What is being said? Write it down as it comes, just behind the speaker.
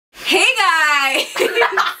Hey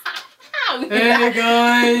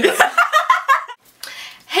guys!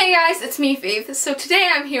 Hey guys, it's me, Faith. So today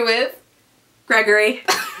I'm here with Gregory.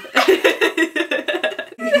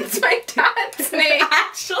 It's my dad's name,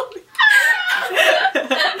 actually.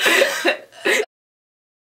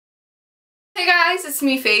 Hey guys, it's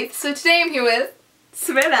me, Faith. So today I'm here with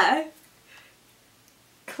Savannah.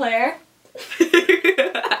 Claire.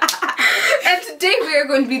 And today we are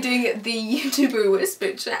going to be doing the YouTuber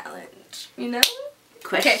Whisper Challenge. You know?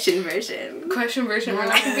 Question version. Question version. We're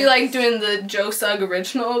not going to be like doing the Joe Sugg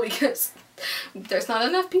original because there's not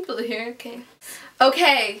enough people to hear. Okay.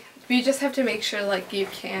 Okay. We just have to make sure like you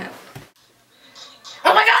can't.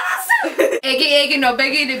 Oh my god! Eggy, no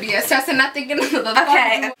biggie to be assessing nothing.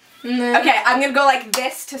 Okay. Okay, I'm gonna go like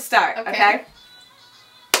this to start, okay?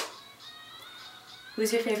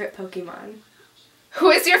 Who's your favorite Pokemon? Who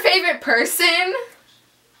is your favorite person?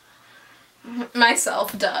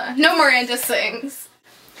 Myself, duh. No Miranda sings.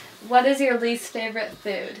 What is your least favorite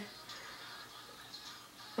food?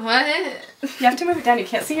 What? You have to move it down, you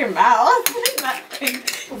can't see your mouth.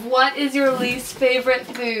 What is your least favorite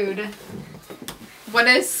food? What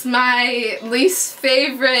is my least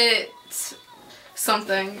favorite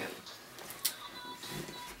something?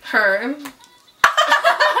 Her.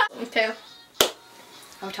 Okay.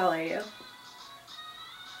 How tall are you?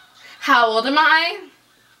 How old am I?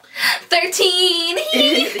 13!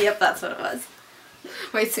 Yep, that's what it was.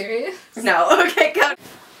 Wait, serious? No, okay, go.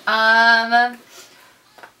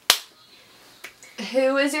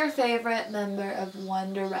 Who is your favorite member of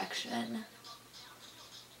One Direction?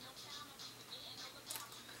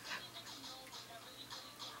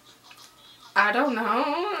 I don't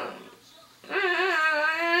know.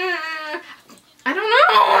 I don't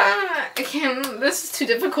know. I can't. This is too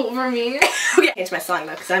difficult for me. Okay, change my song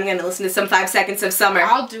though, because I'm gonna listen to some 5 Seconds of Summer.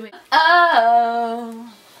 I'll do it.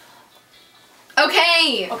 Oh.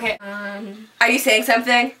 Okay. Okay. Are you saying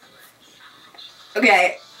something?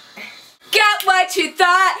 Okay. Got what you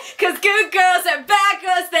thought, cause good girls are bad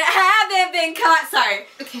girls that haven't been caught. Sorry.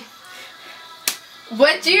 Okay.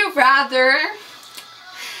 Would you rather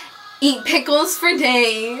eat pickles for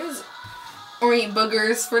days or eat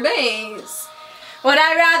boogers for days? Would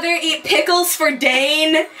I rather eat pickles for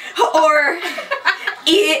Dane or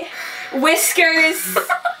eat whiskers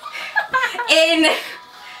in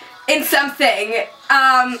something? Sure.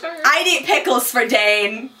 I'd eat pickles for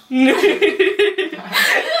Dane.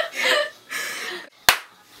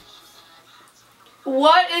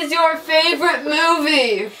 What is your favorite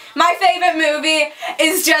movie? My favorite movie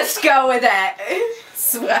is Just Go With It.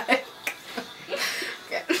 Swag.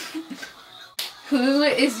 Okay. Who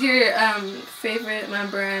is your favorite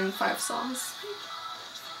member in 5 Sauce?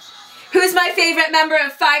 Who's my favorite member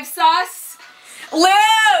of 5 Sauce?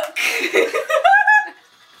 Luke!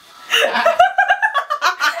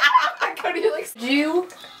 Do you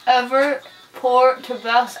ever pour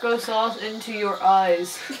Tabasco sauce into your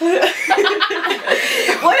eyes? Would I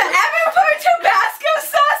ever pour Tabasco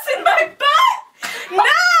sauce in my butt? No!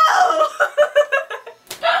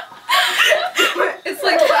 It's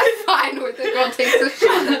like that fine where the girl takes a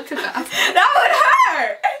shot of Tabasco. That would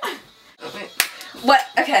hurt! Oh, wait. What?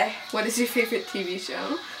 Okay. What is your favorite TV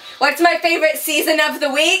show? What's my favorite season of the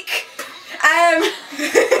week?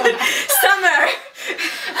 Summer.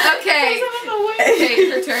 Okay. Okay,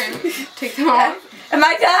 your turn. Take them off. Am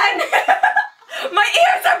I done? My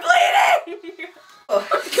ears are bleeding! Oh,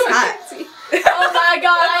 Go ahead. Oh my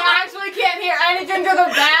god, I actually can't hear anything through the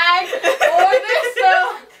bag or this, so...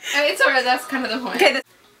 It's alright, that's kind of the point. Okay,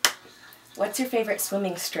 what's your favorite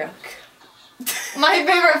swimming stroke? My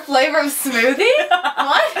favorite flavor of smoothie?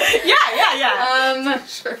 What? Yeah.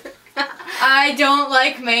 Sure. I don't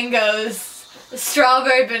like mangoes.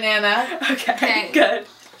 Strawberry banana. Okay, good.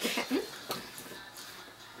 Okay.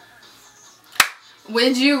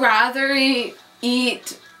 Would you rather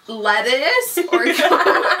eat lettuce or go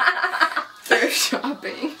thrift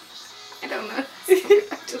shopping? I don't know.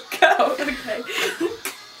 Just go. Okay.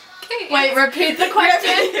 Okay. Wait, repeat the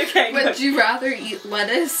question. Okay, Would you rather eat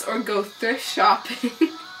lettuce or go thrift shopping?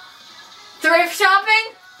 Thrift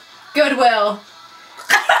shopping? Goodwill.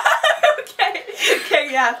 Okay,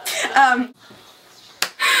 yeah.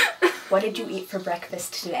 What did you eat for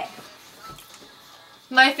breakfast today?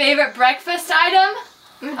 My favorite breakfast item?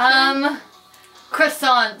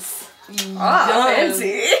 Croissants. Oh,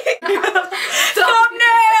 fancy.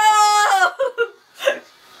 Thumbnail!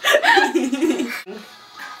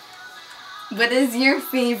 What is your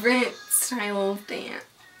favorite style of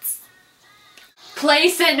dance?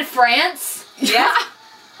 Place in France? Yeah.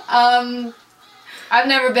 I've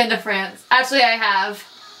never been to France. Actually, I have.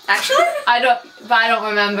 Actually? I don't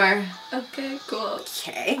remember. Okay, cool.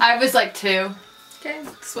 Okay. I was like 2. Okay,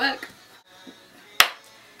 swag.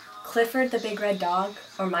 Clifford the Big Red Dog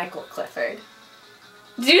or Michael Clifford?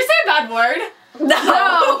 Did you say a bad word?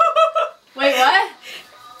 No. Wait, what?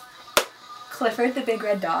 Clifford the Big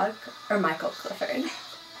Red Dog or Michael Clifford?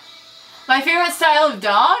 My favorite style of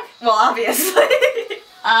dog? Well, obviously.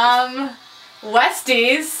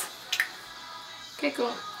 Westies. Okay,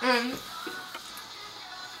 cool.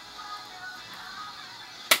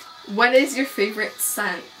 What is your favorite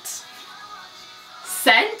scent?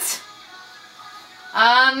 Scent?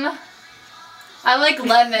 I like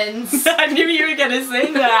lemons. I knew you were gonna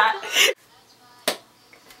say that.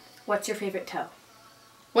 What's your favorite toe?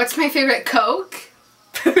 What's my favorite Coke?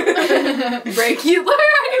 Regular?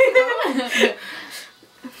 I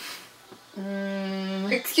don't know.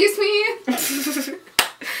 Excuse me?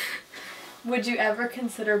 Would you ever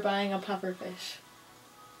consider buying a pufferfish?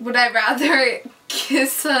 Would I rather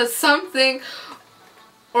kiss something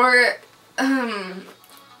or, I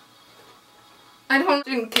don't,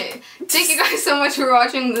 okay. Thank you guys so much for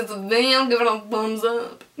watching this video. Give it a thumbs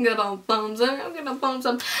up. Give it a thumbs up. Give it a thumbs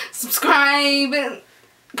up. Subscribe and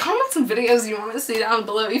comment some videos you want to see down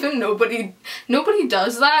below. Even nobody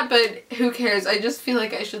does that, but who cares? I just feel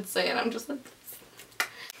like I should say it. I'm just like,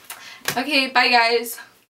 okay, bye guys.